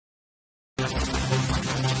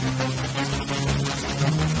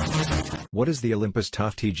What is the Olympus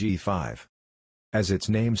Tough TG-5? As its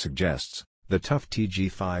name suggests, the Tough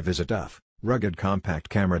TG-5 is a tough, rugged compact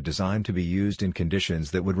camera designed to be used in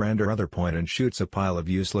conditions that would render other point-and-shoots a pile of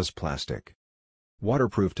useless plastic.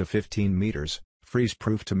 Waterproof to 15 meters,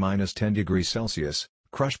 freeze-proof to -10 degrees Celsius,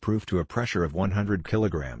 crush-proof to a pressure of 100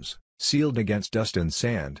 kilograms, sealed against dust and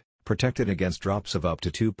sand, protected against drops of up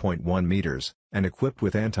to 2.1 meters, and equipped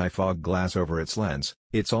with anti-fog glass over its lens,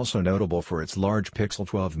 it's also notable for its large pixel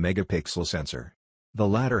 12-megapixel sensor. The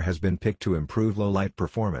latter has been picked to improve low-light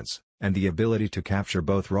performance, and the ability to capture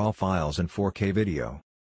both RAW files and 4K video.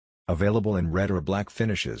 Available in red or black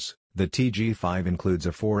finishes, the TG-5 includes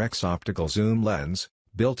a 4x optical zoom lens,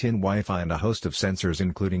 built-in Wi-Fi and a host of sensors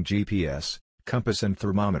including GPS, compass and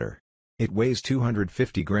thermometer. It weighs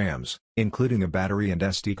 250 grams, including a battery and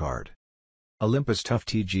SD card. Olympus Tough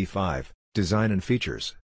TG-5, Design and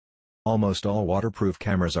Features. Almost all waterproof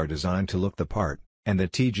cameras are designed to look the part, and the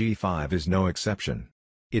TG-5 is no exception.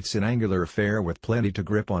 It's an angular affair with plenty to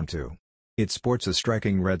grip onto. It sports a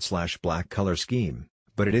striking red/black color scheme,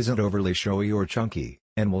 but it isn't overly showy or chunky,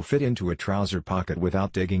 and will fit into a trouser pocket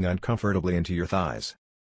without digging uncomfortably into your thighs.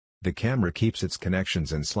 The camera keeps its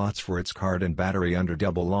connections and slots for its card and battery under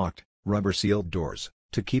double-locked, rubber-sealed doors,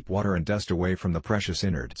 to keep water and dust away from the precious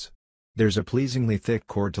innards. There's a pleasingly thick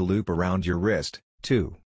cord to loop around your wrist,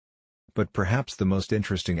 too. But perhaps the most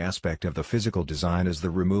interesting aspect of the physical design is the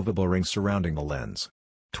removable ring surrounding the lens.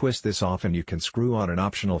 Twist this off and you can screw on an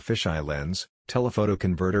optional fisheye lens, telephoto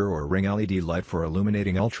converter or ring LED light for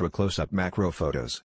illuminating ultra-close-up macro photos.